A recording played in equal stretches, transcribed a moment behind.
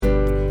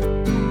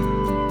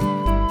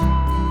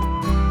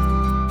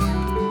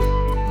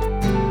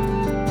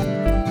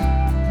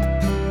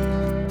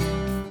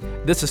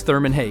This is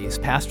Thurman Hayes,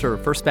 pastor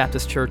of First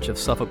Baptist Church of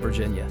Suffolk,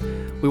 Virginia.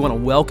 We want to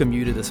welcome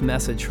you to this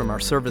message from our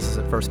services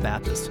at First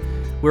Baptist.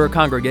 We're a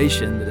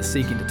congregation that is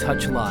seeking to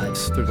touch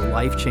lives through the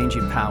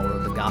life-changing power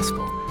of the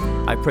gospel.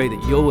 I pray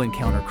that you'll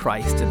encounter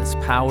Christ in His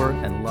power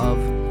and love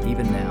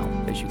even now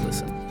as you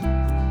listen.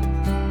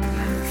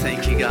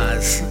 Thank you,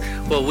 guys.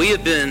 Well, we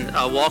have been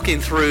walking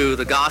through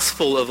the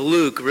Gospel of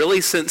Luke really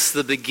since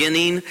the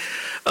beginning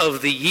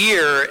of the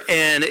year,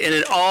 and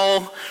it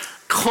all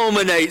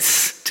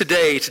culminates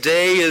today.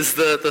 Today is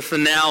the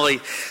finale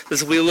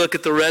as we look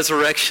at the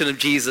resurrection of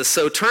Jesus.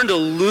 So turn to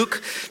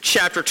Luke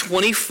chapter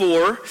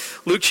 24.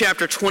 Luke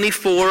chapter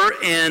 24,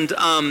 and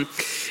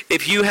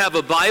if you have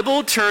a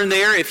Bible, turn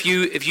there. If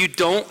you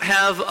don't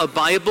have a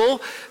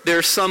Bible,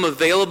 there's some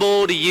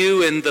available to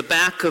you in the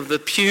back of the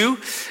pew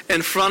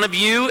in front of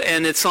you,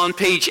 and it's on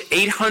page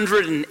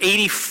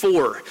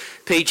 884.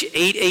 Page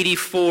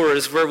 884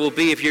 is where we'll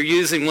be if you're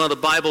using one of the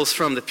Bibles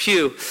from the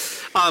pew.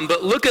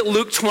 But look at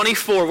Luke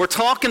 24. We're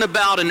talking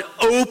about an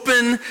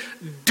open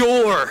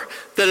door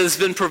that has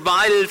been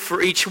provided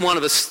for each one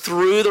of us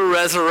through the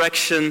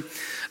resurrection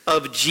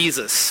of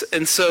Jesus.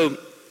 And so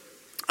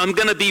I'm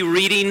going to be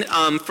reading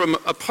from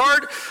a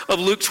part of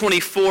Luke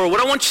 24. What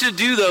I want you to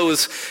do, though,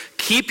 is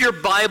keep your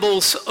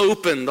Bibles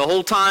open the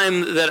whole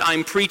time that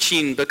I'm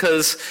preaching,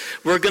 because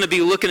we're going to be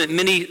looking at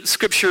many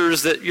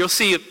scriptures that you'll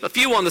see a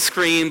few on the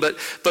screen, but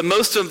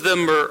most of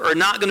them are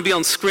not going to be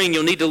on screen.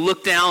 You'll need to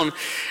look down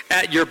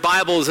at your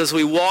Bibles as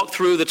we walk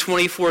through the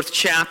 24th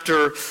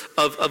chapter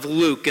of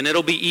Luke, and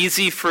it'll be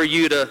easy for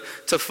you to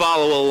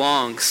follow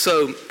along.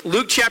 So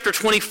Luke chapter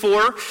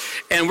 24,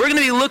 and we're going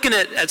to be looking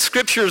at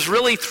scriptures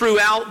really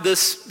throughout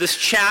this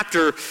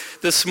chapter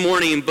this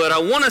morning, but I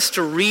want us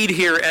to read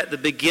here at the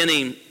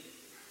beginning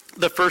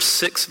the first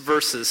 6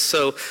 verses.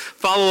 So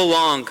follow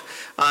along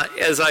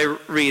as I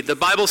read. The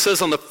Bible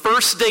says, on the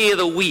first day of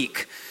the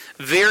week,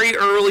 very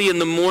early in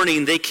the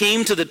morning, they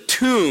came to the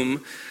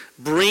tomb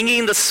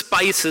bringing the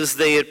spices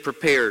they had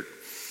prepared.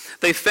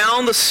 They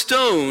found the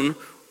stone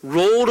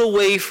rolled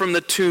away from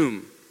the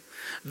tomb.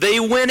 They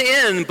went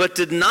in but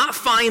did not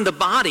find the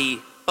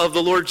body of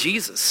the Lord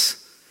Jesus.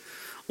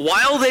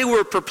 While they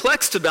were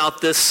perplexed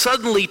about this,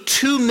 suddenly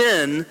 2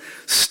 men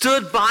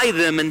stood by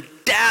them in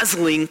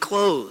dazzling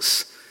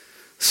clothes.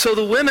 So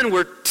the women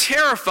were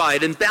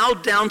terrified and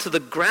bowed down to the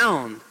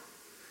ground.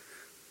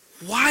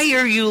 "Why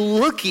are you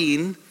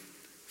looking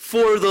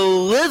for the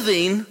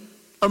living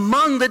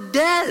among the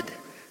dead?"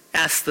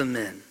 asked the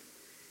men.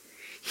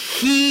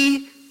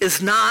 "He is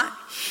not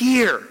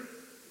here,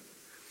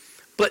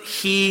 but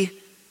he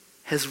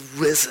has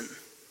risen."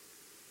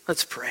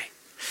 Let's pray.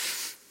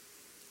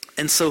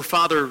 And so,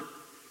 Father,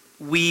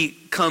 we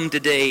come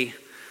today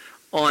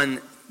on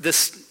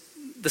this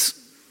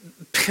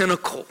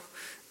pinnacle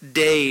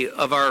day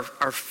of our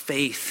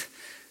faith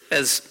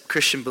as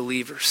Christian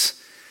believers,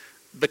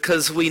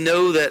 because we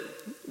know that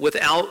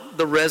without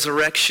the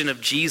resurrection of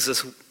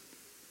Jesus,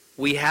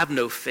 we have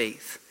no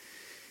faith.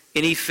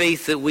 Any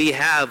faith that we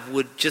have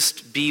would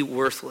just be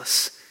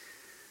worthless.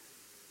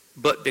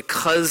 But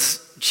because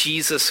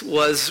Jesus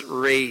was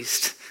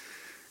raised,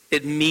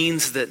 it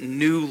means that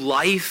new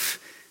life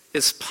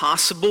is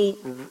possible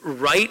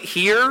right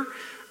here,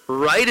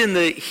 right in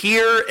the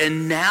here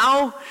and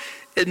now.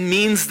 It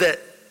means that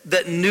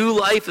new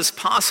life is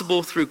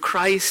possible through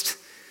Christ,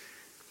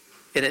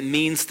 and it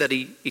means that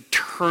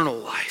eternal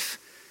life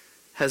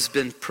has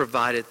been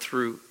provided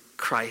through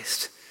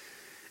Christ.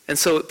 And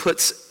so it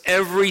puts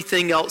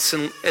everything else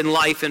in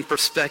life in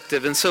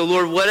perspective. And so,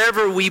 Lord,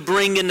 whatever we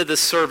bring into this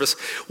service,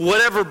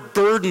 whatever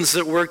burdens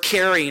that we're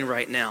carrying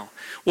right now,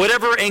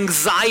 whatever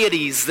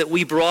anxieties that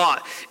we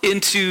brought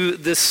into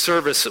this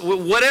service,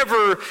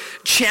 whatever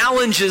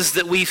challenges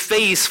that we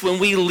face when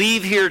we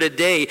leave here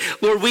today,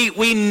 Lord,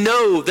 we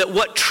know that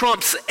what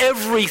trumps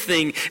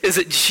everything is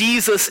that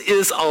Jesus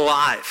is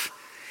alive.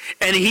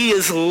 And he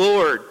is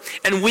Lord,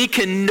 and we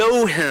can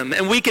know him,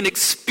 and we can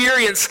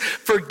experience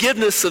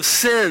forgiveness of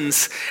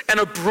sins and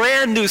a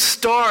brand new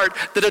start,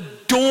 that a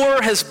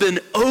door has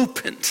been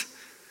opened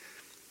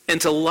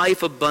into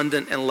life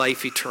abundant and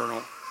life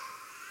eternal.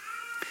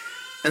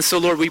 And so,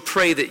 Lord, we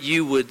pray that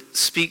you would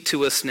speak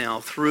to us now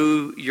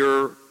through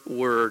your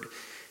word.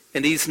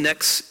 In these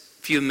next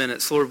few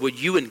minutes, Lord, would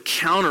you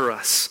encounter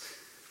us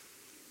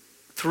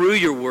through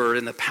your word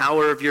and the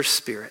power of your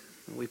Spirit?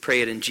 And we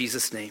pray it in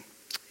Jesus' name.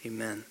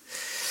 Amen.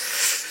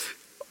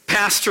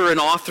 Pastor and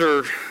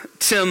author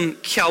Tim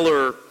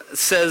Keller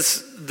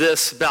says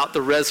this about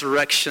the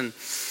resurrection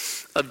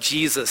of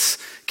Jesus.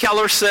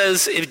 Keller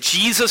says, if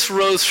Jesus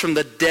rose from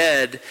the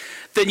dead,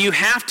 then you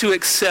have to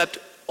accept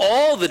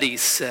all that he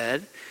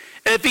said.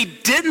 And if he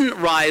didn't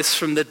rise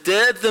from the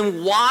dead,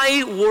 then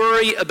why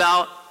worry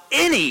about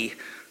any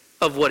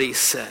of what he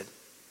said?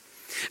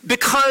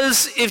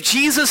 Because if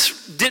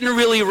Jesus didn't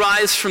really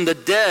rise from the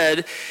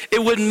dead,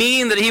 it would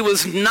mean that he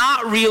was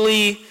not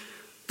really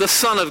the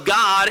Son of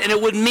God, and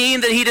it would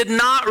mean that he did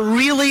not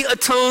really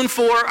atone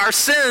for our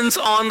sins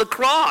on the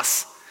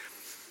cross.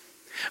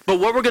 But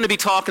what we're going to be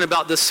talking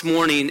about this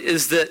morning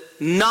is that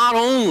not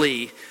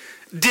only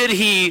did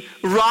he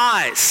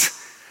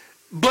rise,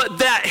 but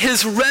that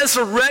his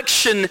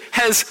resurrection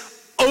has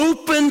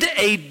opened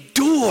a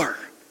door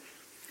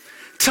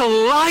to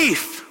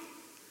life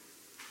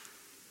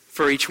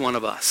for each one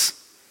of us.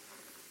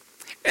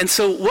 And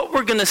so what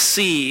we're going to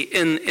see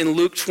in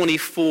Luke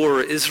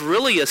 24 is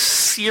really a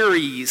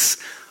series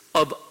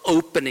of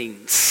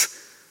openings.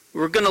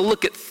 We're going to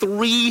look at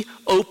 3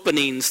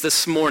 openings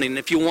this morning.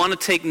 If you want to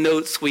take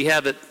notes, we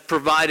have it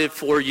provided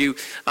for you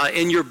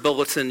in your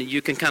bulletin.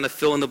 You can kind of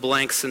fill in the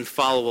blanks and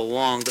follow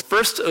along. The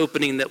first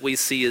opening that we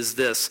see is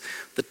this: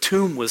 the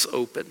tomb was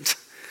opened.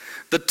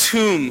 The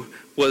tomb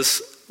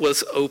was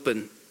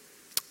open.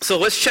 So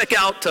let's check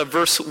out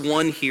verse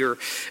 1 here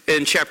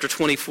in chapter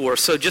 24.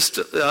 So just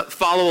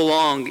follow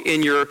along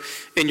in your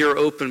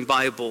open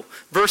Bible.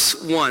 Verse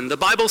 1, the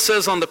Bible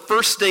says, on the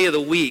first day of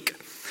the week,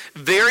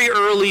 very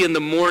early in the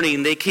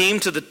morning, they came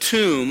to the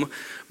tomb,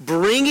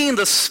 bringing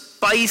the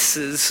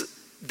spices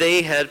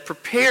they had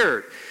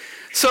prepared.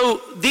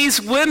 So these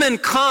women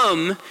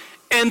come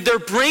and they're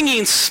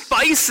bringing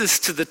spices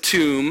to the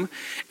tomb.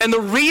 And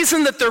the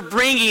reason that they're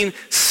bringing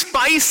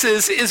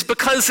spices is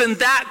because in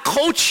that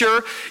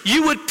culture,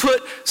 you would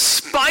put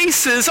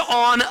spices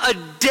on a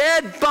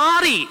dead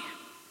body.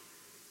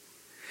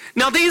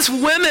 Now, these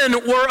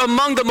women were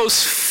among the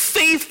most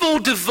faithful,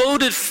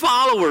 devoted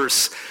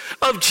followers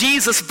of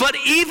Jesus, but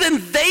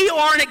even they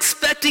aren't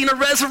expecting a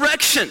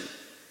resurrection.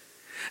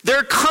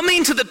 They're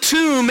coming to the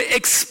tomb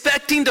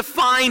expecting to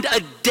find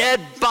a dead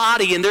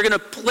body, and they're going to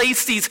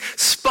place these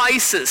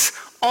spices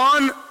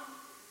on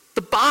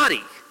the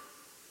body.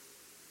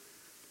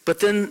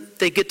 But then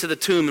they get to the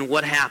tomb, and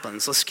what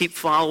happens? Let's keep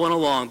following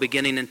along,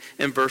 beginning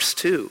in verse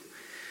 2.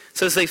 It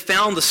says, they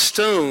found the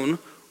stone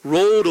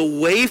rolled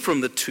away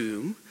from the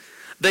tomb.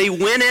 They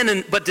went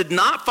in but did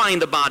not find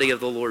the body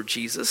of the Lord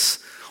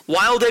Jesus.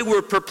 While they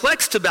were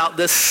perplexed about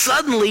this,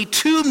 suddenly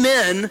 2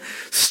 men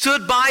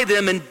stood by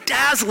them in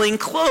dazzling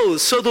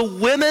clothes. So the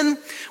women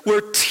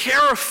were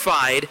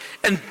terrified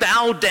and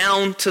bowed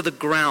down to the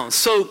ground.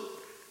 So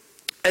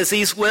as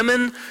these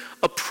women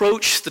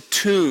approach the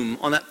tomb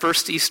on that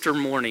first Easter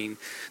morning,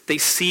 they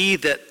see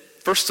that,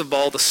 first of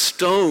all, the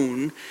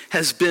stone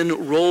has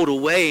been rolled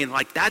away, and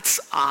like, that's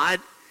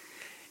odd.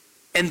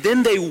 And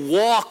then they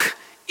walk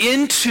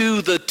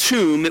into the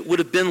tomb. It would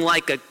have been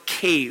like a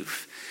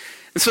cave.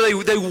 And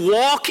so they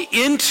walk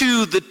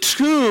into the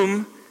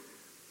tomb.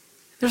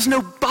 There's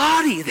no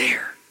body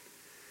there.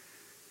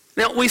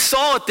 Now, we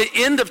saw at the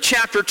end of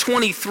chapter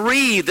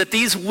 23 that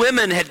these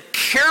women had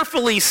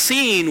carefully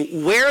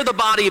seen where the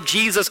body of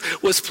Jesus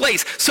was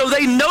placed. So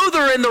they know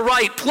they're in the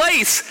right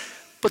place,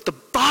 but the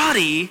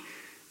body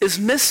is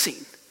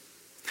missing.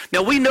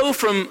 Now, we know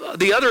from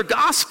the other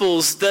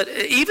Gospels that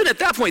even at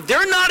that point,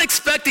 they're not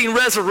expecting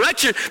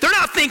resurrection. They're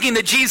not thinking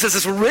that Jesus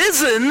is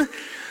risen.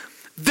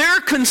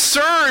 They're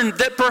concerned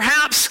that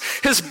perhaps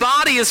his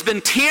body has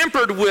been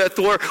tampered with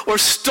or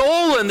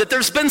stolen, that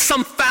there's been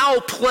some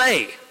foul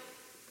play.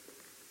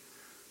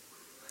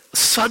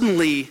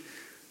 Suddenly,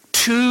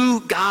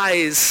 2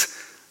 guys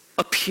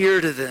appear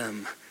to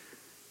them,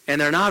 and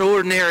they're not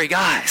ordinary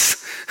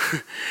guys.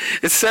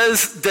 It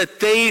says that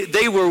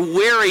they were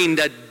wearing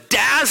the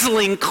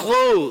dazzling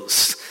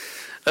clothes.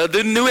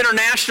 The New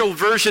International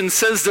Version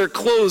says their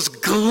clothes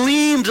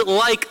gleamed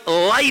like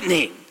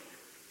lightning.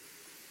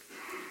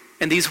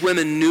 And these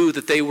women knew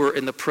that they were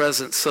in the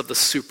presence of the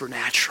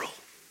supernatural.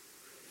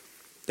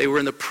 They were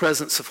in the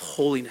presence of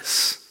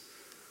holiness.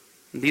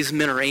 And these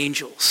men are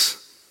angels.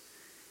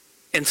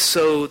 And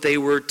so they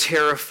were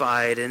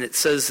terrified, and it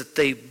says that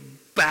they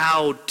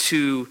bowed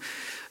to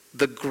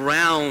the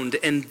ground.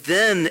 And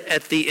then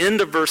at the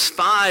end of verse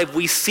 5,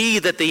 we see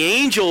that the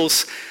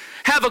angels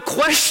have a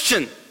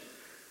question.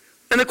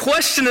 And the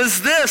question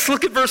is this.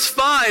 Look at verse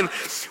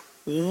 5.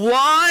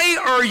 Why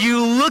are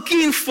you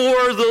looking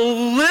for the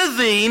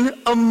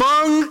living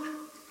among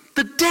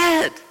the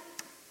dead?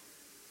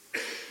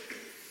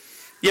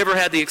 You ever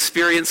had the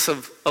experience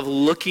of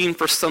looking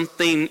for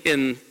something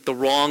in the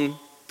wrong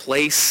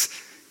place,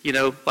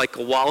 like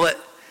a wallet,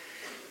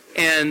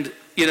 and,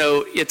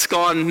 it's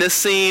gone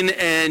missing,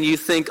 and you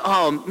think,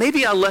 oh,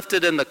 maybe I left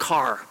it in the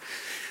car.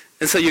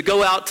 And so you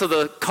go out to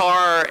the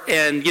car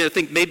and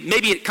think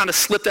maybe it kind of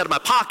slipped out of my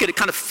pocket. It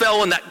kind of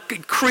fell in that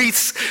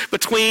crease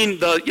between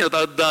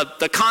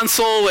the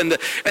console and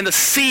the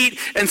seat.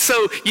 And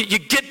so you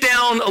get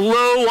down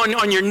low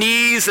on your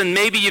knees, and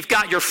maybe you've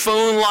got your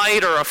phone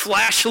light or a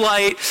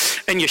flashlight,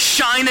 and you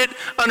shine it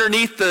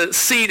underneath the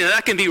seat, and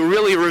that can be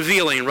really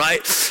revealing, right?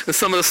 And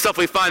some of the stuff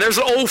we find. There's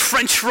an old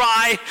French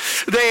fry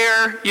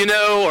there,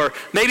 or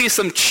maybe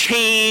some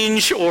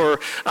change, or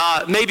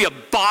maybe a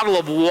bottle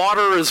of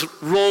water is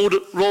rolled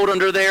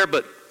under there,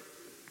 but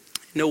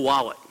no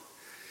wallet.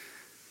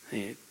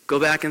 And you go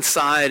back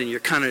inside, and you're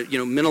kind of,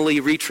 mentally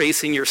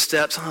retracing your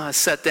steps. I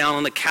sat down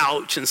on the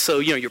couch, and so,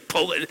 you're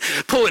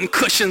pulling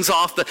cushions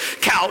off the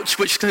couch,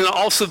 which can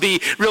also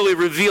be really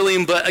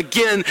revealing, but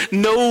again,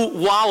 no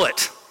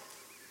wallet.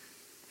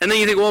 And then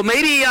you think, well,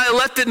 maybe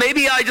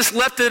I just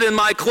left it in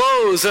my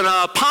clothes in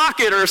a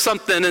pocket or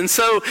something. And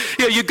so,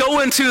 you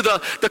go into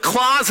the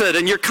closet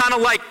and you're kind of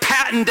like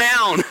patting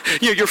down.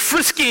 You're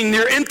frisking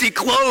your empty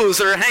clothes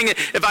that are hanging.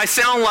 If I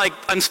sound like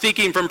I'm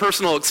speaking from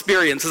personal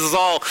experience, this is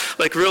all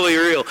like really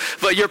real.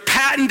 But you're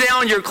patting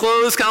down your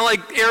clothes, kind of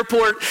like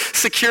airport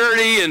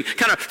security, and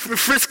kind of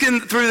frisking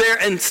through there,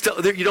 and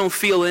still you don't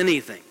feel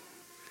anything.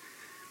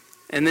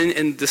 And then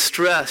in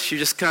distress,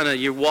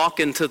 you walk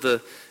into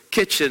the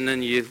kitchen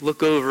and you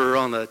look over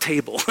on the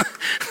table.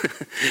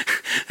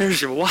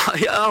 There's your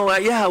wallet. Oh,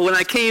 yeah, when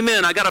I came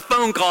in, I got a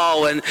phone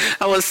call and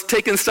I was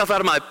taking stuff out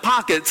of my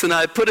pockets and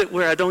I put it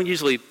where I don't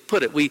usually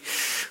put it. We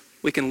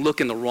can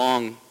look in the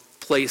wrong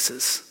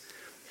places.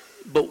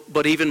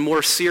 But even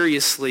more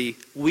seriously,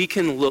 we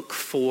can look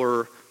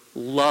for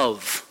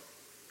love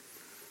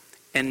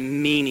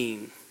and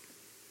meaning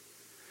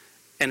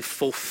and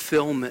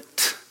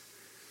fulfillment,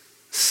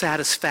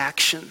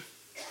 satisfaction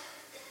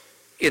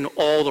in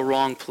all the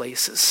wrong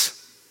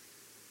places.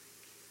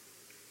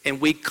 And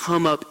we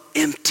come up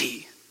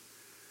empty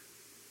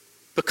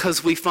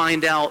because we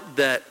find out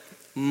that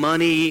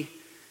money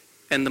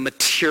and the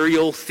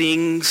material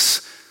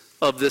things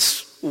of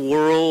this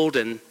world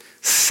and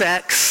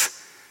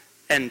sex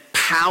and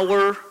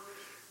power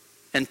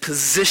and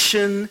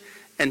position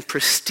and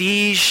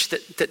prestige,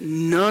 that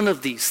none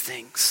of these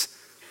things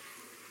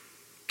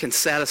can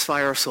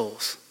satisfy our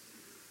souls.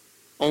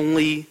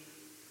 Only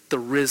the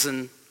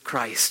risen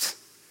Christ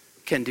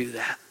can do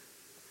that.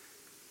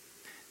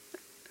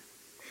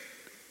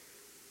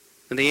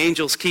 And the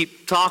angels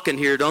keep talking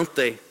here, don't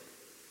they?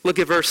 Look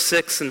at verse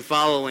 6 and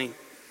following.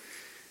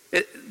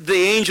 The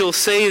angels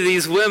say to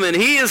these women,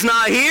 he is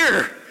not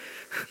here,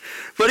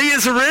 but he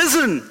is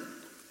risen.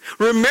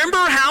 Remember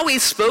how he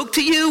spoke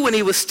to you when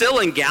he was still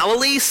in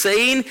Galilee,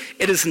 saying,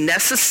 it is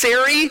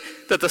necessary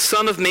that the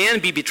Son of Man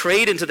be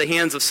betrayed into the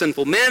hands of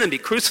sinful men and be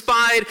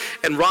crucified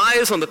and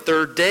rise on the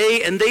third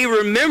day. And they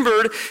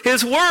remembered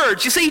his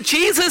words. You see,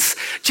 Jesus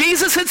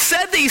had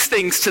said these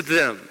things to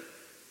them.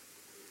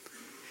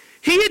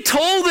 He had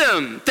told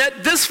them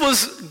that this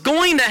was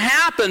going to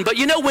happen. But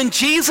when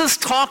Jesus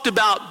talked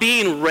about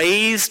being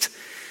raised,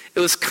 it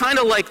was kind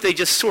of like they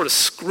just sort of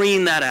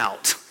screened that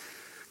out,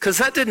 because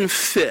that didn't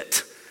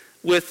fit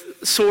with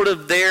sort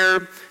of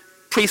their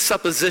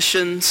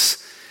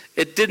presuppositions.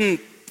 It didn't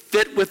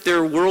fit with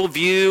their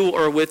worldview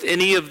or with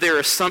any of their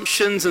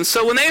assumptions. And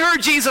so when they heard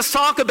Jesus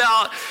talk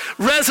about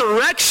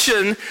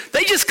resurrection,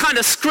 they just kind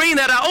of screened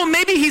that out. Oh,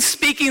 maybe he's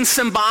speaking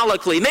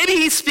symbolically. Maybe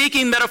he's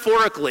speaking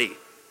metaphorically.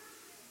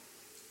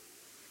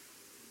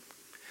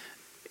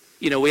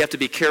 We have to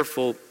be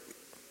careful,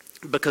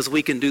 because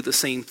we can do the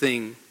same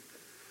thing.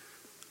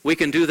 We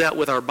can do that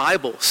with our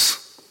Bibles.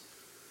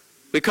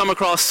 We come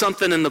across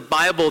something in the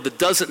Bible that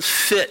doesn't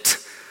fit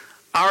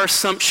our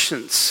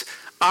assumptions,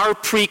 our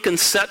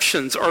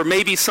preconceptions, or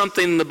maybe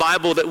something in the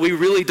Bible that we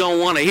really don't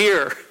want to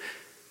hear,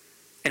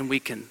 and we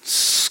can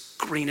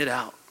screen it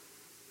out.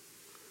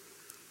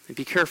 And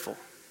be careful.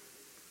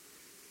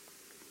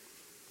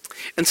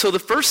 And so the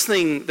first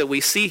thing that we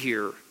see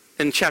here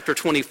in chapter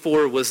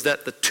 24 was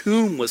that the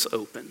tomb was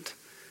opened.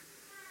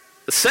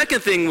 The second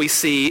thing we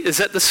see is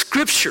that the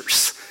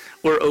scriptures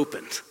were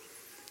opened.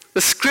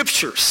 The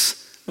scriptures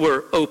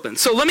were open.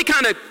 So let me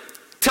kind of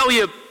tell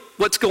you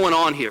what's going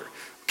on here.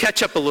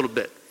 Catch up a little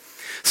bit.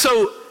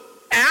 So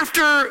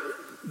after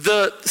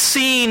the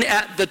scene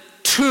at the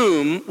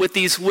tomb with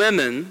these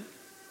women,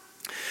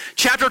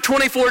 chapter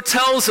 24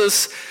 tells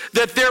us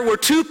that there were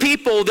two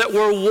people that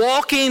were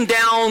walking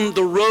down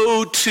the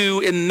road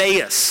to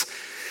Emmaus.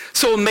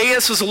 So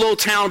Emmaus was a little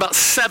town about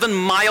 7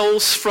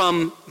 miles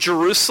from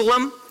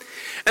Jerusalem.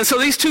 And so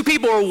these two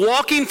people are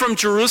walking from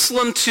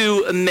Jerusalem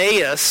to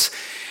Emmaus,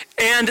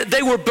 and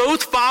they were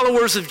both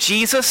followers of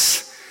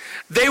Jesus.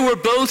 They were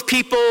both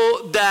people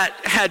that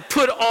had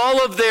put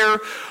all of their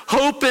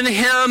hope in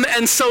him,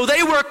 and so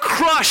they were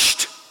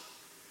crushed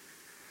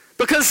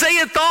because they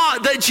had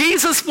thought that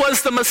Jesus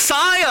was the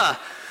Messiah,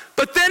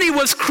 but then he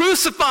was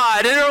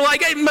crucified. And they're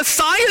like, hey,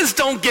 Messiahs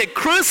don't get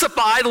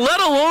crucified, let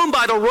alone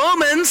by the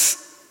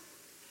Romans.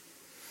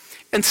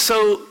 And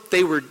so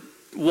they were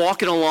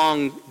walking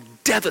along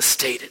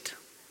devastated.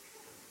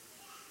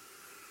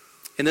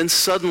 And then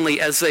suddenly,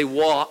 as they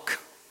walk,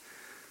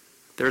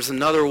 there's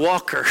another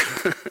walker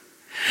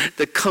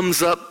that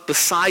comes up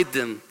beside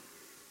them.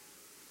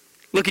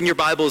 Look in your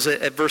Bibles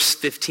at verse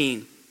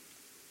 15.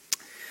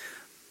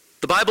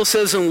 The Bible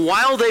says, and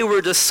while they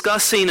were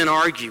discussing and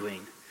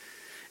arguing,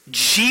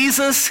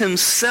 Jesus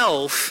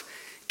himself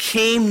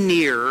came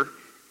near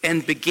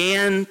and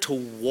began to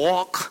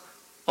walk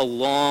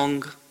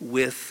along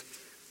with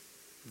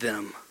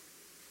them.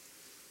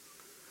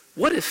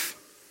 What if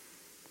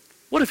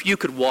you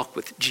could walk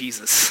with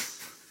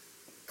Jesus?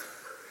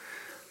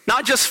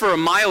 Not just for a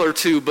mile or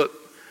two, but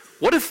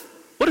what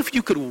if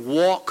you could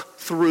walk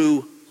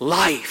through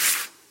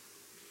life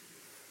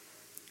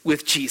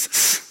with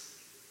Jesus?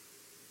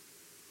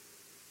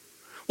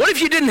 What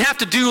if you didn't have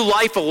to do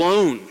life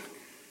alone?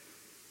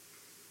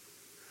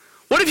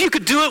 What if you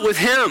could do it with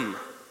him?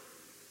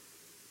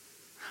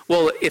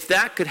 Well, if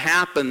that could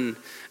happen,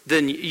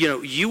 then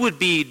you would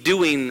be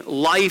doing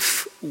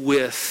life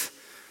with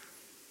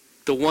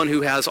the one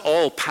who has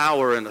all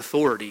power and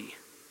authority,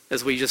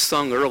 as we just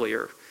sung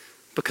earlier,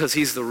 because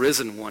he's the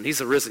risen one. He's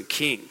the risen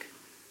king.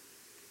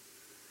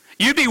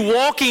 You'd be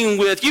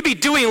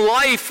doing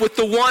life with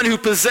the one who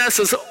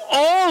possesses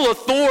all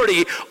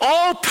authority,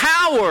 all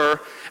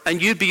power,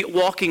 and you'd be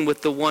walking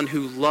with the one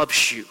who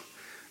loves you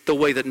the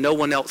way that no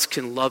one else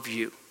can love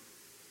you.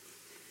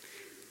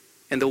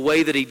 And the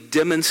way that he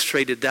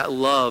demonstrated that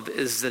love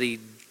is that he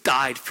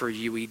died for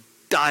you. He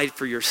died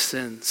for your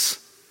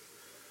sins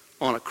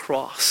on a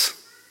cross.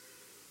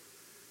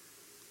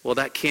 Well,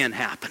 that can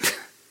happen.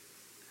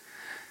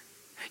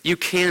 You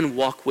can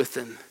walk with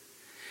him.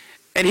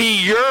 And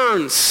he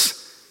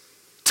yearns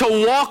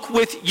to walk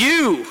with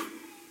you.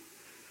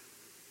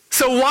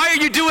 So why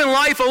are you doing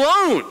life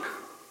alone?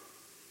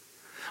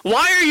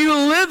 Why are you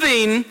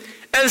living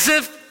as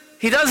if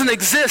he doesn't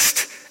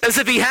exist, as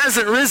if he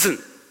hasn't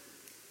risen?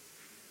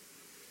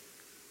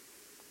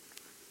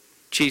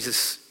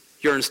 Jesus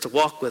yearns to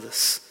walk with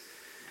us.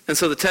 And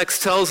so the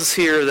text tells us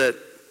here that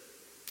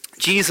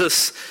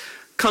Jesus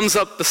comes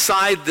up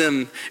beside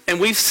them, and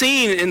we've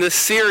seen in this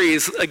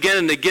series again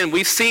and again,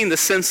 we've seen the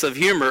sense of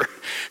humor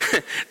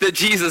that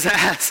Jesus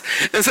has.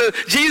 And so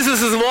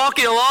Jesus is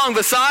walking along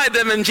beside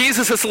them, and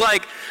Jesus is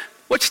like,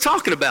 what you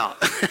talking about?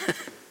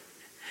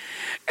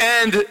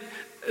 And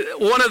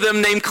one of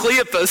them, named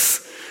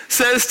Cleopas,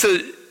 says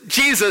to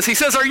Jesus, he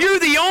says, are you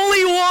the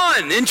only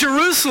one in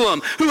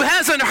Jerusalem who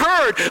hasn't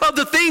heard of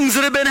the things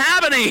that have been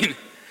happening?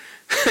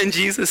 And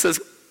Jesus says,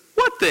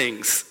 what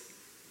things?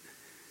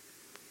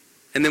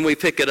 And then we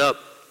pick it up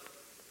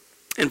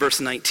in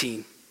verse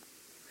 19.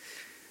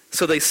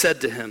 So they said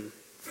to him,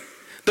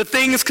 the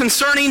things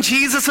concerning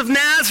Jesus of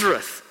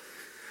Nazareth,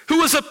 who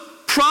was a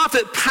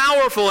prophet,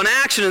 powerful in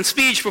action and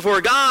speech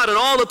before God and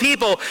all the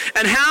people,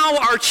 and how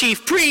our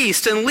chief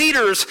priests and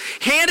leaders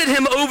handed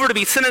him over to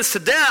be sentenced to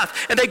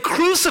death, and they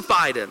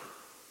crucified him.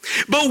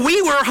 But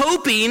we were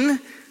hoping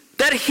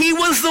that he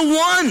was the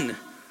one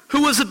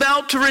who was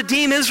about to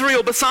redeem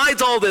Israel.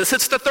 Besides all this,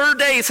 it's the third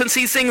day since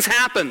these things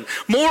happened.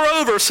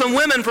 Moreover, some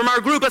women from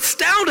our group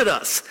astounded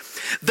us.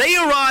 They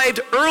arrived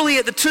early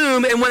at the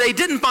tomb, and when they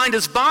didn't find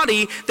his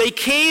body, they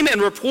came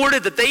and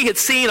reported that they had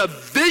seen a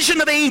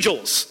vision of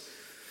angels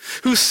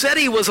who said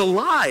he was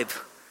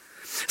alive.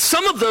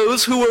 Some of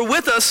those who were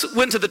with us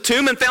went to the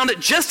tomb and found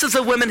it just as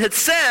the women had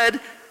said,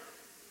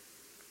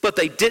 but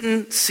they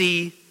didn't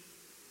see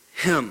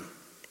him.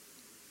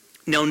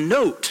 Now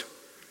note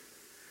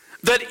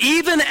that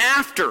even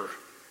after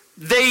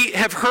they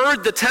have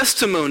heard the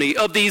testimony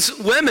of these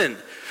women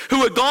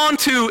who had gone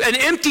to an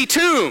empty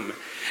tomb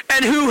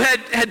and who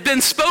had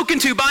been spoken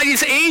to by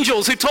these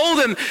angels who told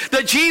them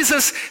that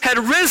Jesus had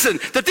risen,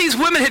 that these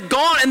women had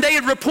gone and they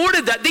had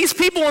reported that. These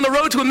people on the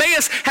road to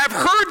Emmaus have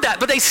heard that,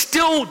 but they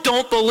still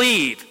don't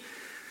believe.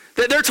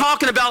 That they're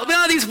talking about,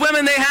 well, these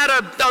women, they had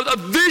a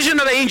vision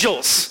of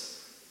angels.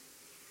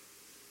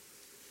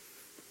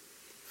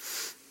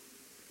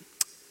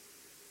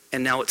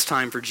 And now it's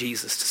time for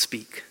Jesus to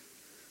speak.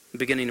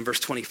 Beginning in verse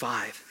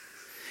 25.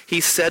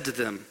 He said to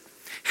them,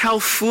 how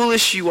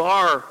foolish you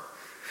are,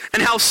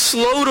 and how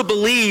slow to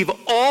believe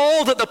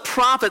all that the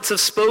prophets have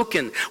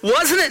spoken.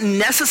 Wasn't it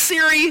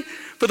necessary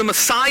for the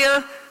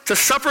Messiah to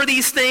suffer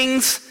these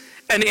things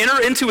and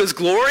enter into his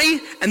glory?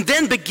 And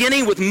then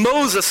beginning with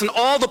Moses and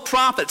all the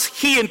prophets,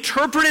 he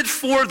interpreted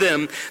for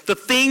them the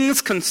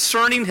things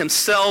concerning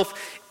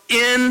himself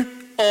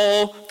in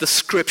all the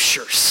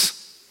scriptures.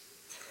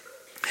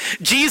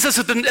 Jesus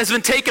has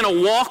been taking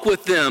a walk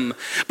with them,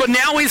 but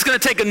now he's going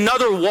to take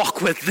another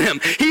walk with them.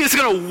 He is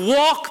going to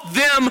walk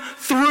them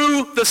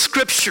through the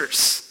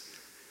scriptures.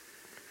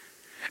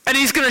 And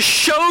he's going to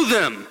show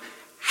them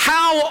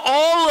how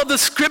all of the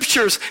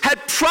scriptures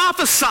had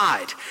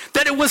prophesied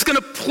that it was going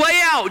to play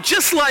out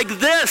just like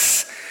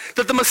this,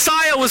 that the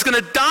Messiah was going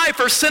to die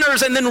for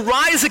sinners and then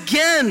rise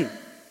again.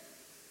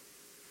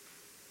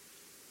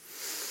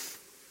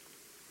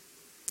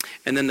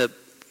 And then the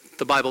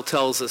Bible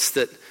tells us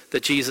that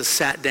Jesus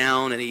sat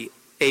down and he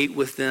ate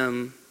with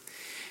them,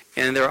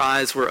 and their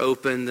eyes were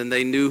opened and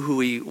they knew who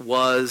he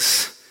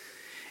was.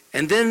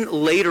 And then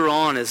later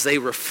on, as they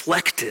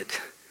reflected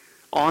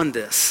on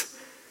this,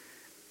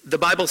 the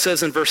Bible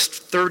says in verse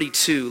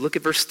 32, look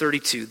at verse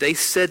 32, they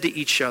said to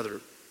each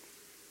other,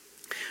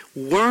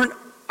 weren't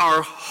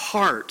our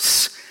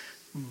hearts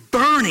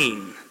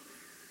burning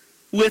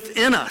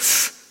within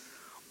us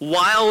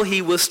while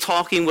he was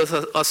talking with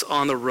us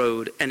on the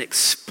road and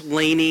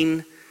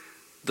explaining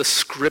the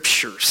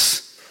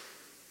scriptures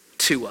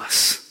to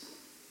us?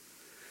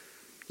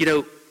 You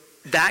know,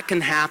 that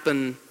can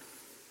happen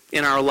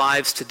in our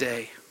lives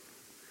today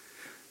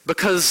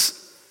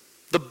because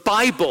the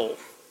Bible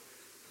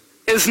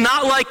is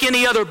not like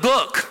any other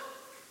book.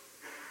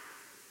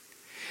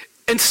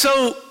 And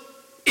so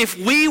if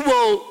we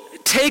will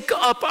take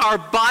up our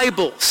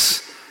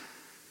Bibles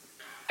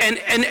and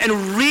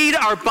read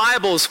our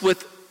Bibles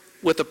with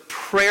a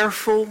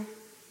prayerful,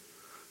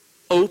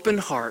 open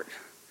heart,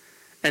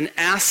 and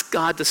ask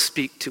God to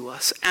speak to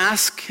us.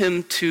 Ask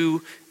him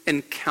to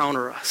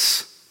encounter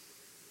us.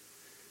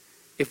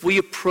 If we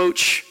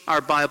approach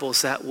our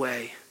Bibles that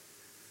way,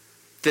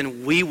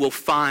 then we will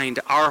find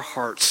our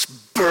hearts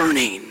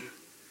burning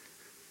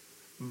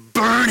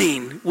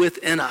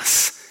within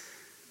us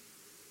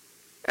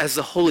as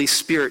the Holy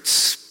Spirit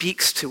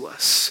speaks to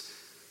us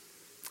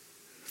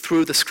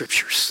through the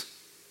Scriptures,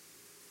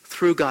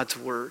 through God's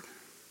Word.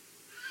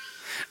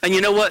 And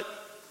you know what?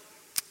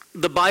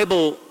 The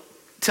Bible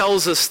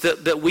tells us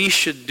that we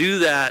should do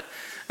that,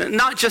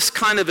 not just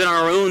kind of in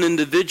our own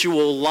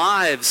individual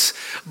lives,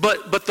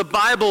 but the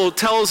Bible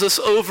tells us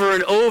over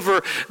and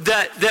over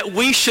that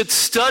we should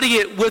study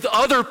it with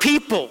other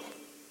people.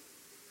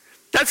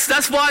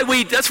 That's why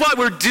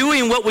we're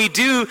doing what we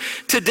do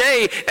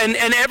today and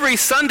every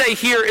Sunday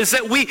here, is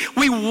that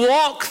we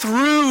walk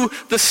through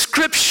the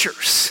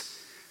Scriptures.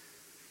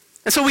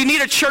 And so we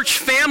need a church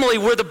family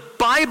where the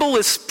Bible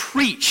is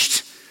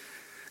preached.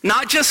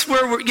 Not just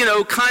where we're,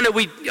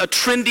 a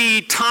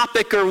trendy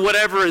topic or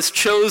whatever is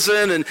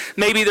chosen, and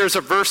maybe there's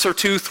a verse or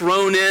two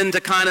thrown in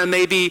to kind of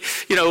maybe,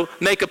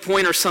 make a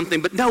point or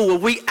something. But no, where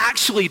we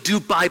actually do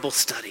Bible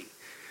study,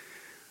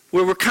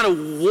 where we're kind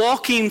of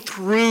walking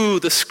through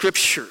the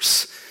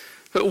Scriptures,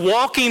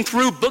 walking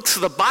through books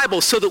of the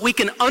Bible so that we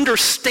can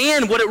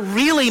understand what it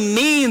really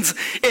means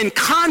in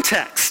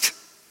context.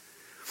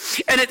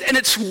 And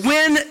it's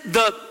when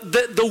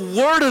the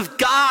Word of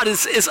God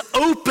is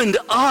opened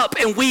up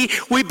and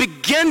we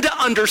begin to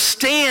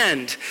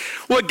understand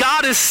what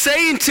God is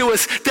saying to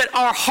us that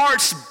our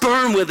hearts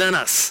burn within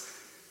us.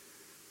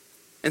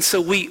 And so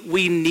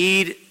we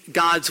need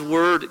God's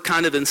Word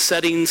kind of in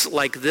settings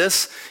like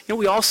this.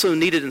 We also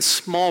need it in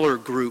smaller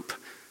group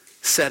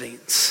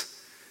settings.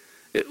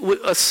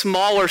 A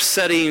smaller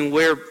setting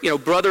where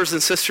brothers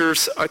and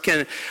sisters are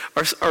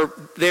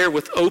there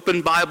with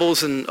open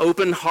Bibles and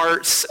open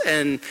hearts,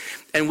 and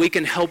we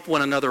can help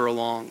one another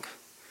along,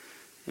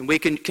 and we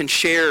can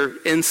share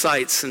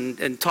insights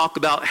and talk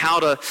about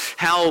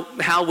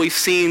how we've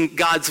seen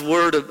God's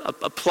Word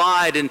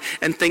applied and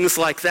things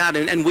like that,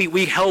 and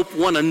we help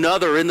one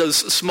another in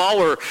those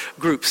smaller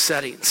group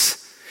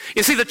settings.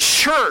 You see, the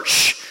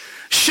church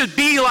should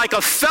be like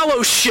a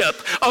fellowship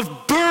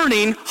of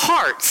burning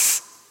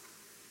hearts.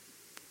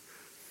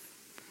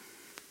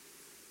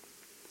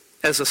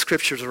 As the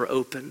Scriptures are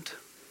opened.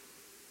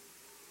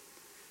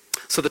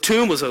 So the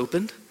tomb was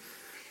opened.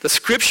 The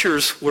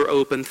Scriptures were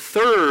opened.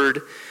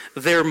 Third,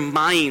 their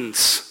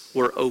minds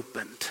were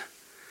opened.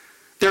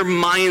 Their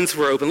minds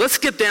were opened. Let's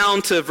get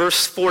down to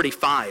verse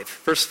 45.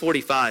 Verse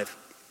 45.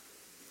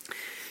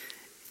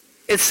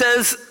 It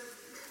says,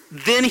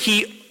 then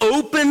he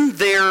opened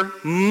their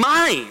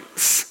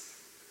minds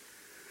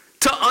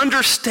to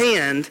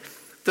understand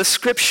the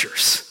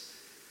Scriptures.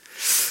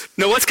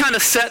 Now let's kind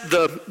of set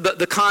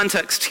the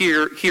context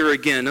here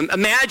again.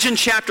 Imagine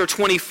chapter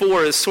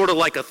 24 is sort of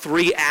like a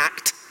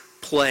 3-act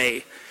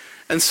play.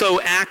 And so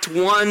Act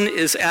 1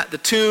 is at the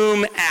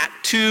tomb.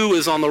 Act 2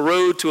 is on the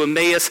road to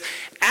Emmaus.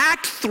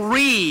 Act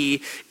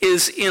 3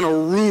 is in a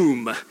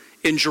room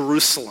in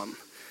Jerusalem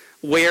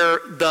where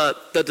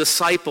the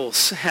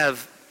disciples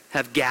have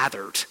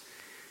gathered.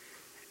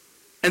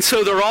 And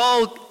so they're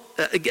all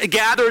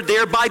gathered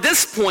there. By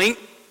this point,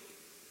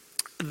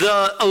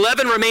 the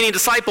 11 remaining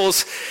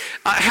disciples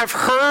have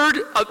heard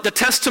the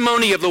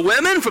testimony of the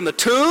women from the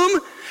tomb.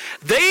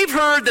 They've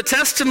heard the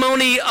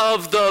testimony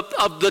of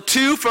the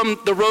two from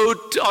the road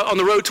on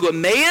the road to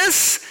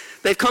Emmaus.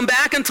 They've come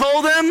back and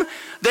told them.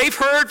 They've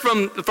heard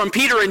from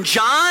Peter and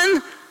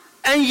John,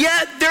 and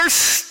yet they're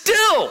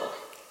still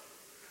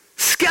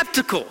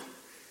skeptical.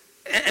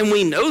 And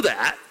we know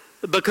that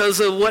because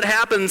of what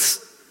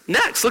happens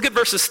next. Look at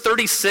verses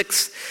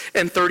 36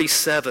 and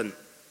 37.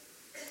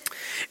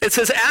 It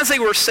says, as they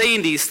were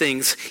saying these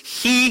things,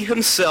 he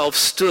himself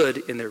stood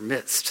in their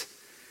midst.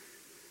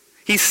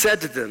 He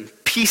said to them,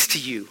 peace to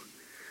you.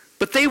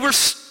 But they were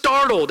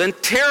startled and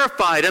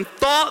terrified and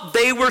thought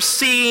they were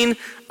seeing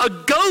a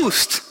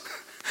ghost.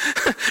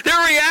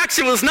 Their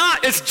reaction was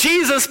not, it's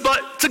Jesus,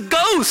 but it's a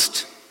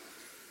ghost.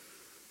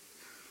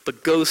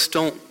 But ghosts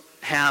don't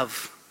have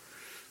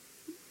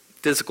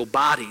physical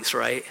bodies,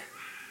 right?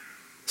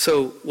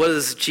 So what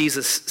does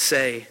Jesus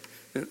say?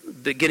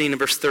 Beginning in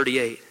verse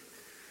 38.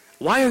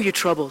 Why are you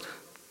troubled?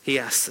 He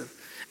asked them.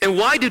 And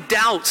why do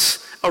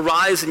doubts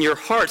arise in your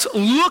hearts?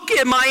 Look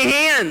at my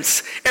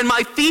hands and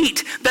my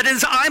feet, that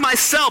is I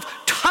myself.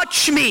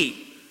 Touch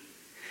me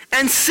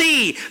and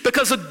see,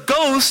 because a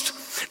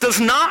ghost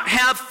does not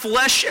have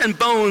flesh and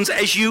bones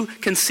as you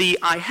can see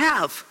I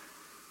have.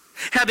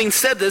 Having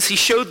said this, he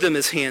showed them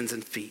his hands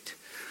and feet.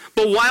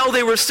 But while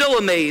they were still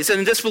amazed and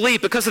in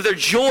disbelief because of their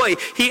joy,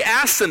 he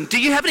asked them, do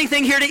you have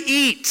anything here to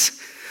eat?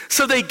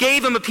 So they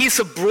gave him a piece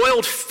of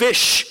broiled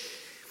fish,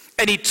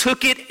 and he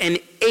took it and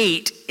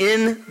ate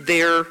in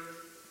their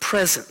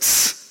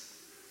presence.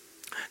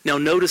 Now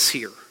notice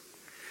here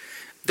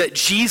that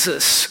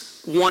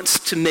Jesus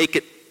wants to make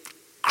it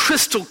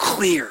crystal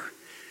clear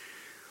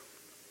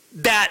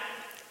that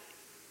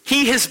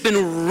he has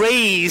been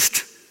raised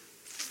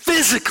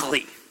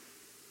physically.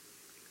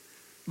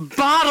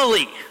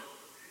 bodily.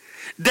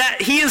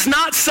 That he is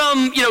not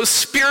some,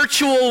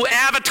 spiritual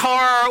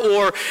avatar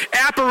or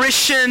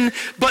apparition,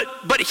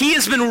 but he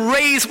has been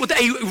raised with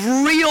a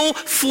real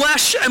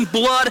flesh and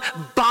blood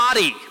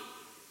body.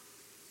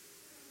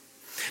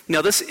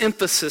 Now, this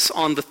emphasis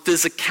on the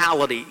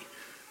physicality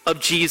of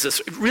Jesus,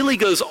 it really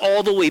goes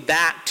all the way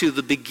back to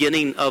the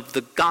beginning of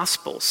the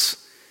Gospels.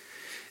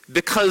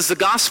 Because the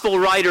Gospel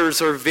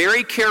writers are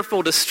very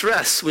careful to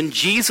stress when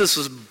Jesus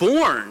was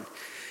born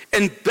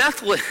in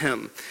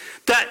Bethlehem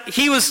that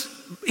he was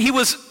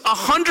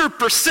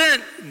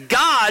 100%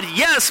 God,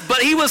 yes,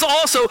 but he was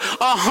also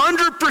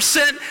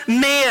 100%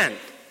 man.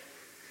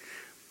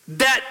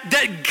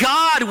 That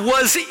God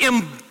was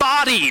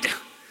embodied.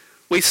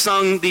 We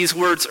sung these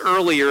words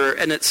earlier,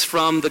 and it's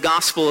from the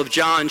Gospel of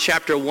John,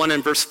 chapter 1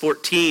 and verse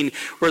 14,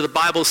 where the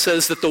Bible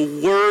says that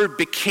the Word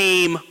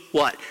became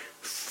what?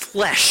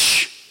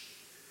 Flesh,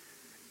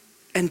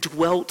 and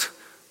dwelt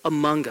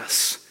among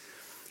us.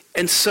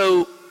 And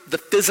so the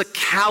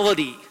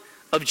physicality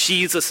of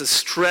Jesus is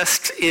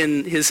stressed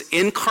in his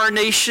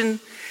incarnation.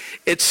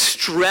 It's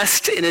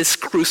stressed in his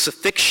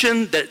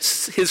crucifixion.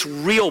 That's his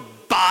real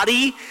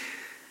body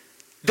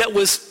that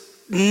was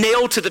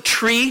nailed to the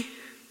tree.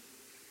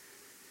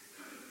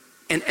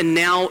 And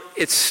now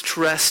it's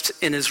stressed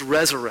in his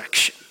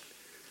resurrection.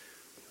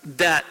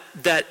 That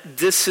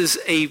this is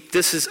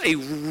a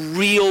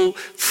real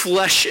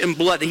flesh and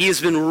blood. He has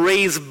been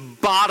raised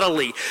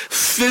bodily,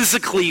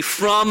 physically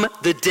from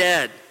the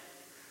dead.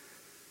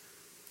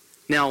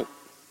 Now,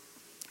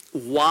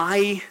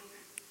 why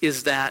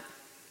is that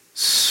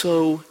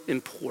so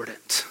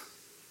important?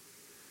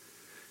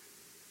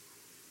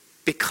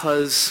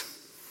 Because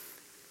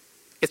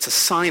it's a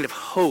sign of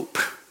hope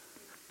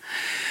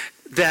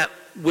that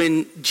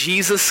when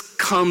Jesus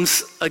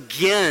comes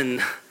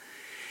again,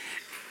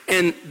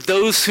 and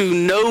those who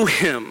know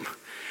him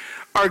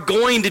are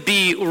going to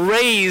be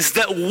raised,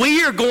 that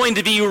we are going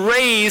to be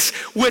raised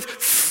with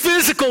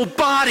physical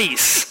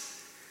bodies.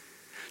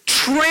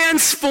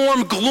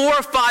 Transformed,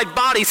 glorified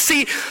bodies.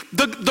 See,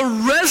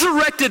 the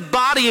resurrected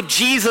body of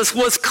Jesus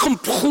was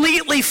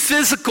completely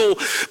physical,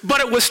 but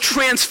it was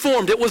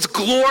transformed. It was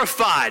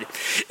glorified.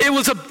 It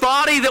was a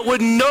body that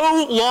would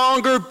no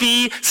longer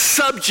be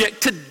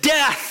subject to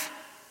death.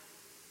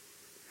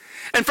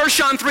 And 1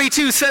 John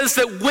 3:2 says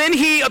that when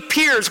he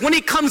appears, when he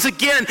comes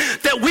again,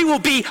 that we will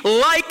be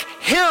like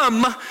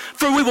him,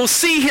 for we will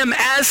see him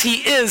as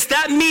he is.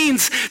 That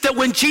means that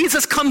when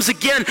Jesus comes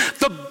again,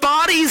 the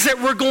bodies that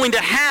we're going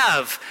to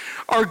have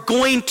are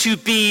going to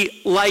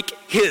be like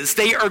his.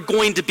 They are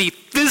going to be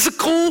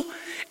physical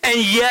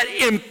and yet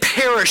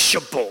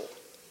imperishable.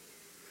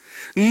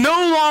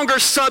 No longer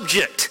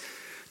subject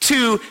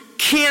to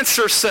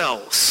cancer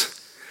cells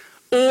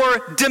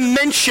or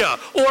dementia,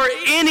 or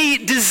any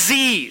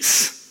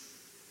disease.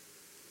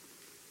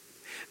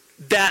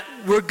 That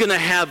we're going to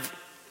have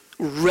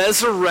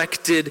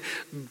resurrected,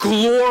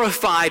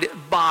 glorified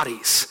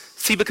bodies.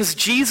 See, because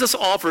Jesus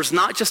offers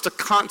not just a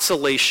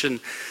consolation,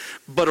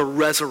 but a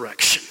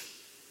resurrection.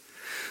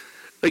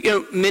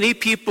 Many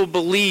people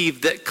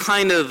believe that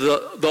kind of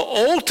the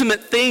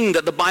ultimate thing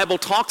that the Bible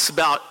talks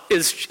about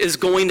is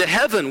going to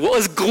heaven. Well,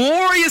 as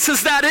glorious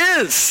as that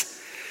is,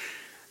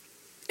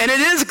 and it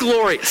is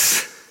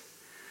glorious,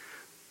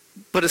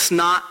 but it's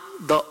not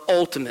the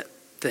ultimate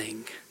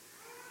thing.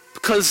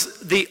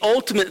 Because the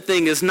ultimate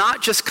thing is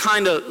not just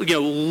kind of,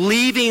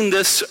 leaving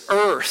this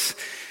earth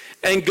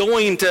and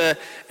going to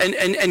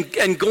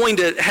and going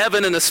to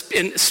heaven and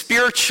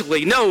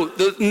spiritually. No,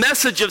 the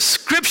message of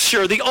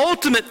Scripture, the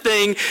ultimate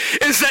thing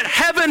is that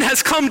heaven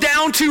has come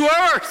down to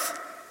earth.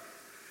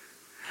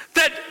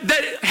 That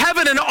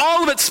heaven and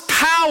all of its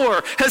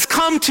power has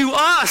come to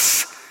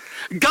us.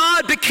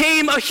 God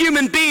became a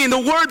human being. The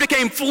Word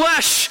became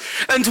flesh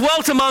and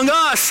dwelt among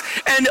us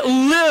and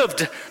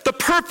lived the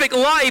perfect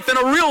life in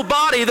a real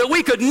body that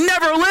we could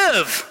never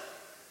live.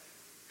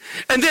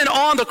 And then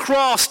on the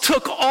cross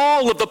took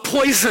all of the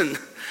poison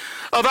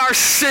of our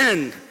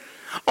sin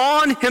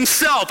on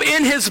himself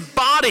in his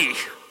body.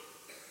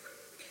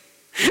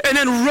 And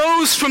then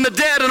rose from the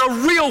dead in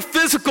a real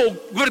physical,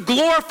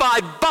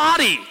 glorified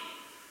body.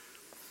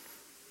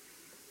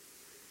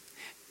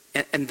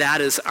 And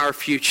that is our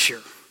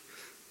future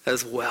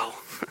as well.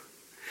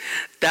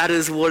 That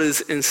is what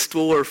is in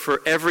store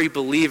for every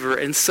believer.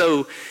 And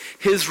so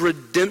his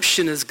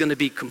redemption is going to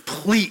be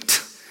complete,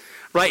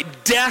 right?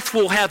 Death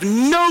will have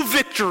no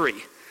victory,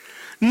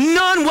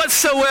 none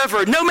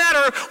whatsoever, no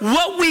matter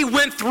what we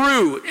went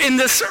through in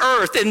this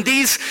earth, in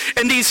these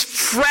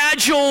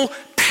fragile,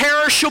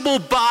 perishable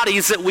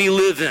bodies that we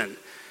live in.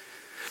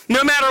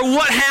 No matter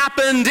what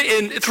happened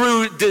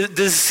through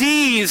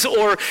disease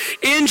or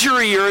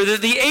injury or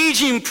the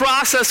aging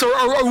process or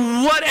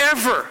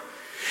whatever,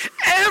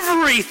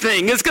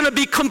 everything is going to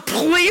be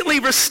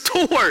completely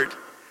restored.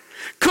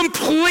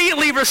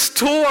 Completely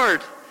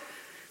restored.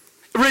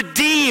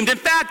 Redeemed. In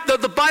fact,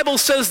 the Bible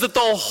says that the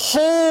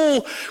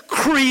whole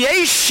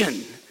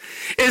creation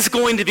is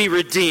going to be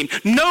redeemed.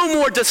 No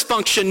more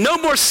dysfunction. No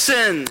more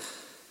sin.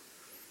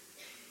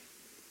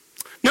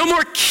 No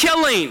more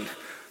killing.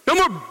 No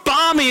more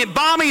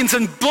bombings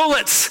and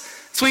bullets.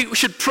 So we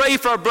should pray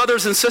for our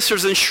brothers and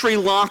sisters in Sri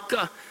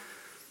Lanka.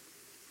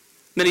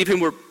 Many of whom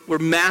were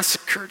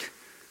massacred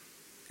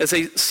as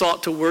they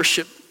sought to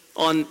worship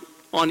on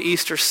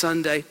Easter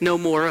Sunday. No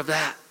more of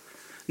that.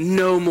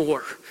 No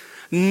more.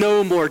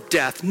 No more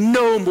death.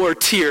 No more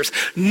tears.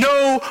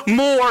 No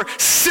more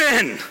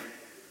sin.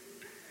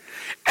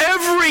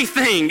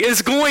 Everything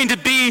is going to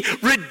be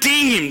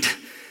redeemed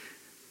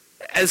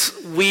as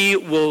we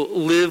will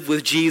live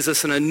with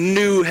Jesus in a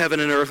new heaven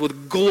and earth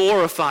with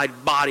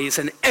glorified bodies,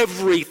 and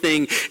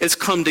everything has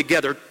come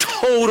together.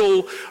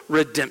 Total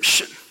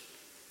redemption.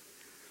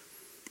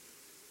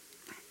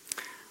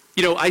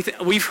 You know,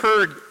 we've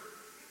heard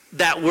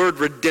that word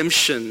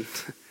redemption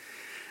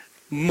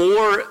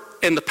more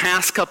in the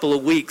past couple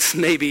of weeks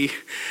maybe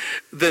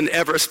than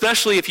ever,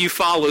 especially if you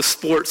follow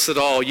sports at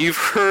all. You've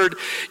heard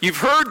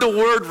the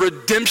word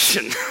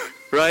redemption,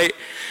 right,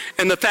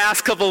 in the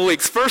past couple of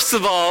weeks. First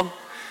of all,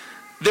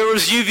 there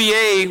was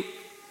UVA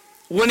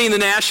winning the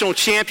national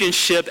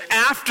championship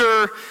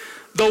after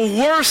the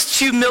worst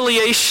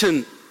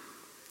humiliation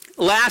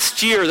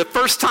last year, the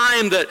first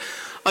time that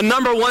a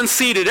number 1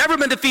 seed had ever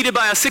been defeated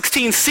by a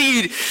 16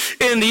 seed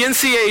in the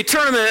NCAA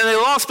tournament, and they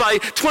lost by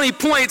 20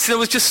 points, and it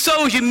was just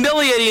so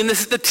humiliating.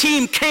 The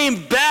team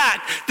came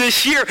back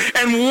this year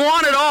and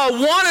won it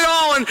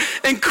all in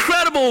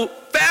incredible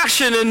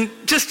fashion, and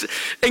just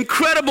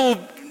incredible,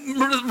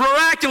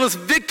 miraculous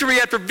victory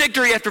after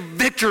victory after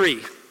victory.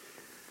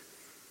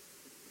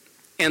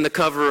 And the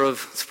cover of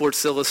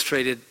Sports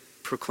Illustrated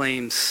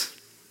proclaims,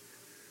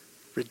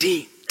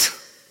 redeemed.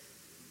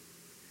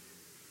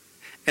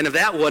 And if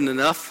that wasn't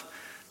enough,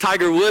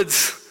 Tiger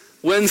Woods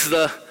wins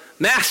the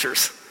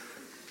Masters.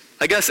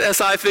 I guess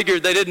SI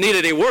figured they didn't need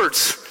any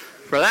words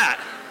for that,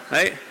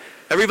 right?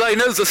 Everybody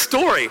knows the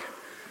story.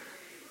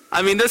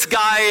 I mean, this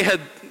guy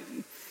had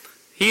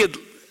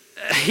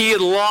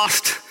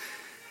lost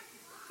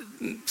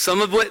some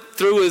of it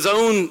through his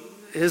own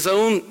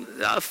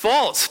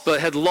faults,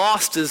 but he'd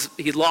lost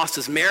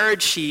his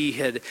marriage. He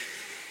had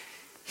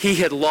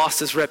lost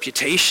his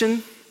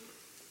reputation.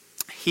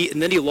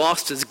 And then he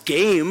lost his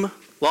game.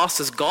 Lost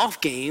his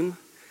golf game,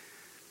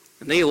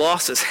 and then he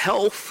lost his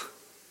health,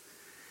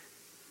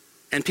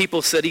 and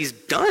people said he's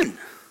done.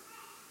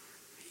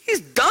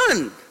 He's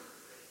done.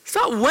 He's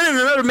not winning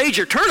another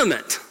major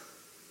tournament.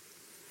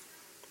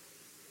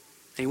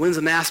 And he wins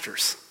the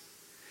Masters.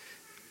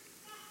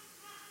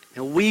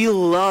 And we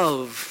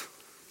love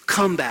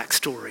comeback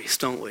stories,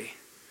 don't we?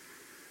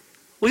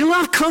 We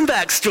love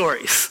comeback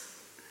stories.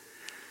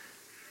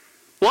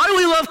 Why do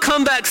we love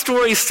comeback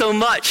stories so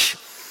much?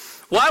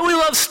 Why we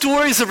love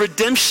stories of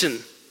redemption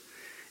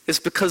is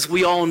because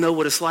we all know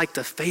what it's like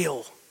to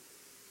fail.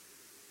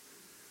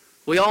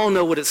 We all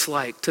know what it's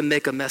like to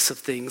make a mess of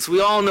things.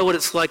 We all know what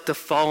it's like to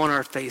fall on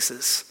our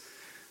faces.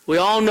 We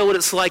all know what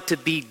it's like to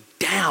be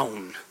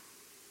down.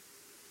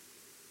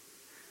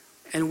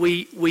 And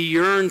we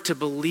yearn to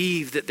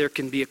believe that there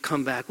can be a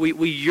comeback.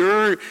 We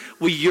yearn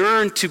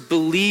to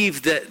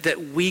believe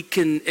that we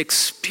can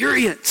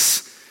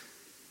experience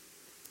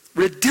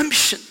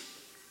redemption.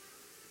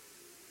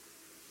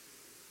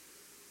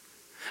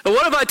 And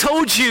what if I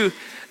told you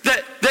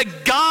that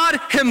God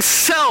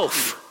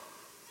himself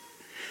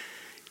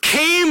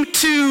came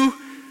to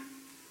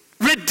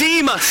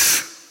redeem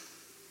us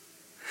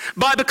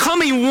by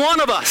becoming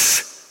one of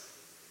us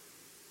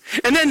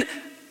and then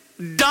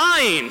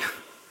dying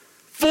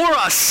for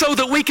us so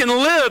that we can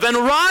live, and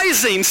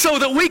rising so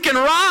that we can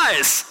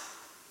rise?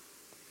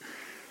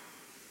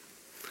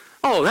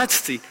 Oh,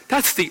 that's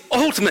the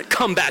ultimate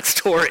comeback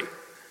story.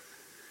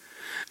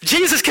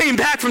 Jesus came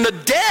back from the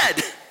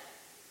dead.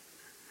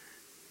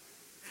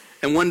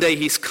 And one day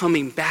he's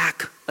coming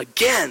back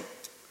again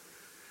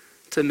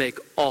to make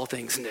all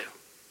things new.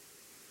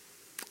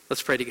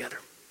 Let's pray together.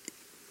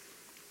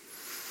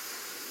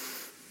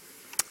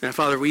 And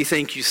Father, we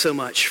thank you so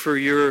much for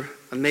your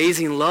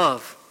amazing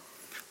love.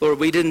 Lord,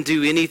 we didn't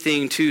do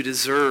anything to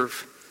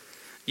deserve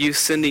you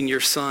sending your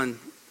Son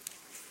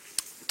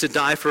to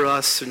die for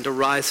us and to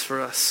rise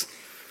for us.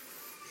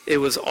 It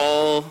was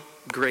all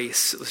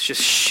grace. It was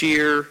just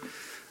sheer,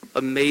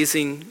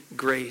 amazing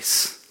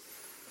grace.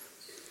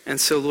 And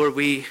so, Lord,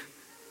 we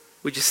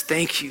just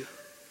thank you.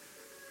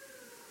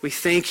 We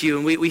thank you,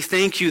 and we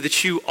thank you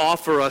that you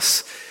offer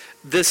us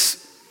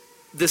this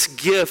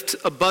gift,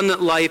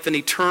 abundant life and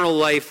eternal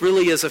life,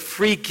 really as a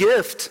free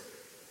gift,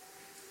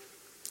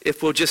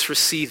 if we'll just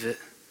receive it,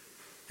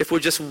 if we'll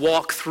just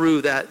walk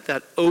through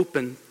that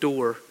open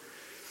door.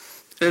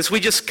 And as we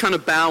just kind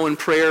of bow in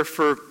prayer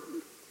for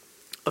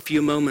a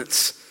few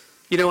moments,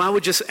 I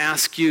would just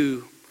ask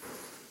you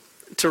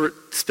to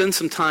spend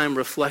some time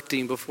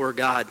reflecting before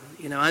God.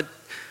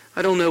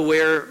 I don't know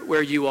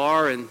where you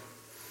are in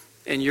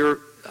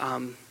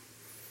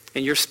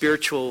your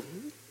spiritual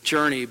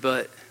journey,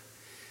 but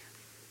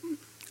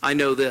I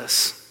know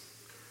this.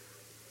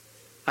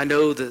 I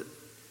know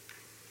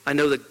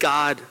that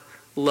God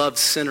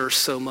loves sinners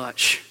so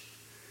much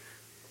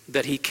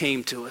that he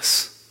came to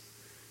us,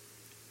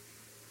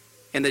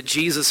 and that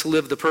Jesus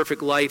lived the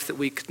perfect life that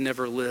we could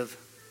never live.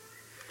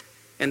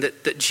 and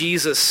that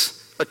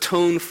Jesus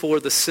atoned for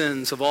the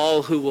sins of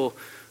all who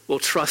will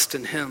trust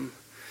in him,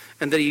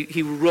 and that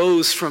he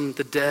rose from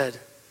the dead.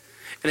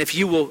 And if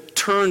you will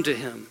turn to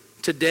him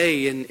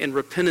today in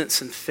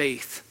repentance and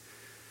faith,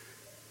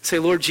 say,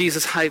 Lord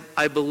Jesus,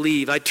 I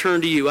believe. I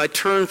turn to you. I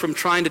turn from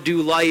trying to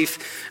do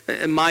life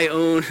in my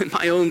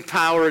own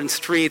power and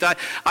strength.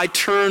 I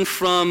turn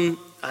from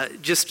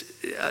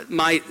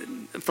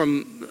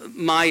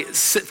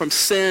from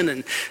sin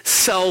and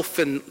self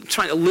and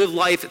trying to live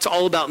life. It's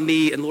all about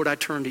me. And Lord, I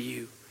turn to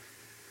you.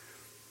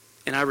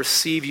 And I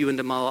receive you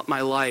into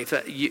my life.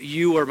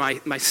 You are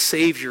my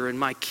Savior and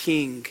my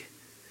King.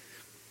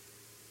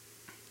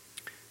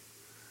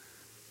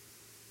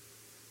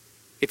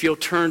 If you'll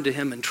turn to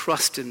him and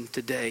trust him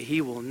today,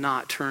 he will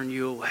not turn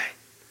you away.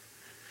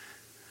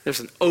 There's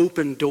an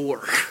open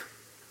door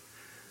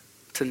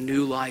to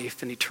new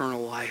life and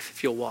eternal life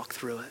if you'll walk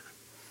through it.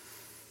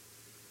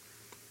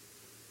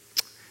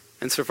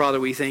 And so, Father,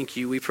 we thank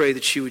you. We pray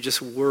that you would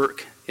just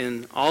work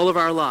in all of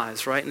our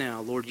lives right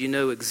now. Lord, you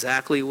know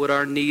exactly what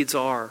our needs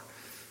are,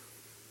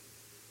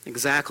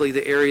 exactly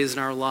the areas in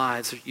our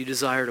lives that you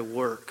desire to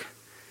work.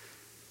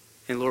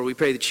 And Lord, we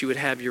pray that you would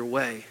have your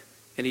way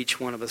in each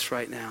one of us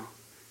right now.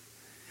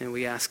 And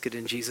we ask it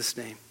in Jesus'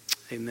 name.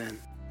 Amen.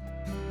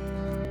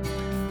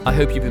 I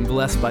hope you've been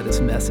blessed by this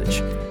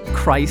message.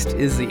 Christ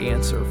is the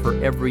answer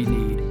for every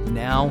need,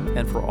 now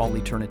and for all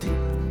eternity.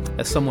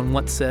 As someone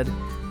once said,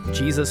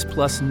 Jesus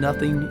plus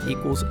nothing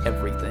equals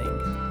everything,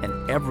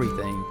 and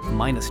everything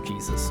minus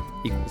Jesus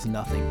equals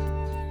nothing.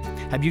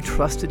 Have you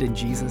trusted in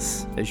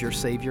Jesus as your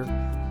Savior?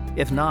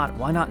 If not,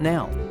 why not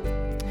now?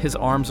 His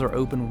arms are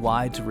open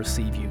wide to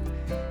receive you.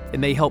 It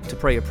may help to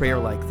pray a prayer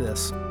like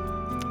this.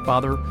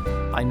 Father,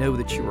 I know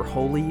that you are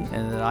holy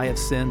and that I have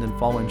sinned and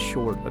fallen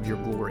short of your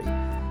glory.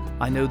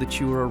 I know that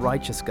you are a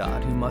righteous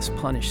God who must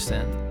punish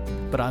sin,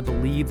 but I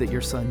believe that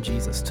your Son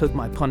Jesus took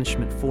my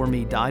punishment for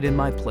me, died in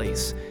my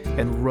place,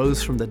 and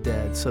rose from the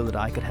dead so that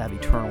I could have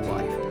eternal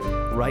life.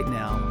 Right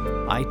now,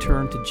 I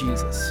turn to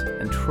Jesus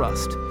and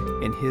trust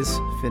in his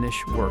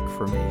finished work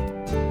for me.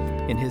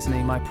 In his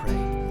name I pray,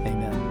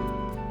 amen.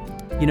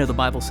 You know, the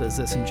Bible says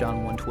this in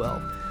John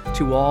 1:12,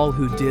 to all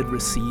who did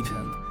receive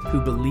him,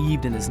 who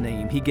believed in his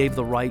name, he gave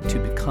the right to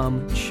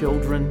become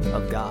children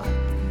of God.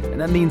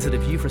 And that means that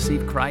if you've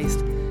received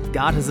Christ,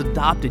 God has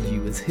adopted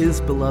you as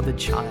his beloved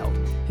child,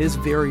 his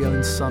very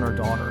own son or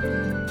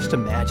daughter. Just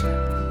imagine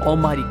it.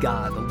 Almighty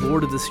God, the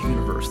Lord of this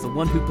universe, the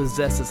one who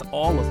possesses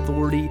all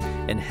authority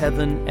in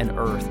heaven and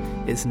earth,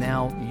 is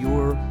now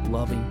your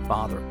loving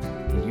Father,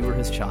 and you are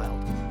his child.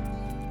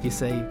 You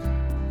say,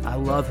 I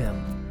love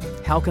him.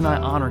 How can I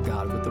honor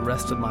God with the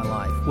rest of my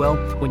life? Well,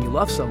 when you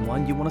love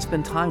someone, you want to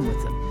spend time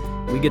with them.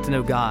 We get to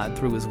know God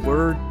through his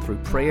word, through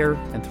prayer,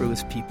 and through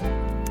his people.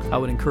 I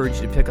would encourage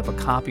you to pick up a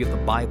copy of the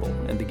Bible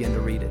and begin to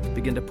read it.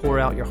 Begin to pour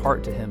out your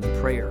heart to him in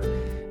prayer.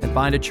 And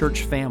find a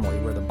church family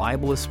where the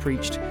Bible is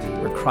preached,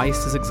 where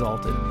Christ is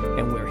exalted,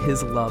 and where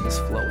his love is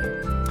flowing.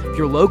 If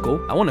you're local,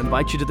 I want to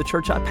invite you to the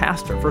church I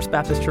pastor, First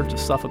Baptist Church of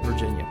Suffolk,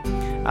 Virginia.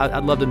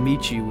 I'd love to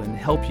meet you and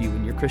help you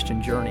in your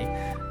Christian journey.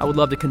 I would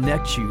love to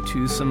connect you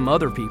to some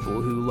other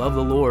people who love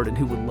the Lord and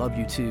who would love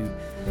you too.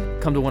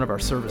 Come to one of our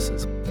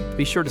services.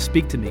 Be sure to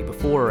speak to me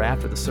before or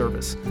after the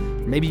service.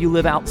 Maybe you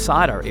live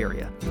outside our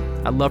area.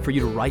 I'd love for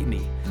you to write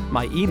me.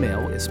 My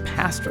email is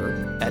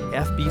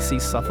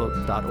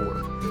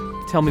pastor@fbcsuffolk.org.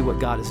 Tell me what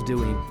God is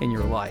doing in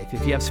your life.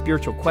 If you have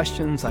spiritual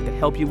questions I could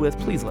help you with,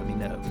 please let me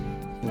know.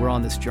 We're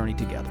on this journey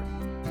together.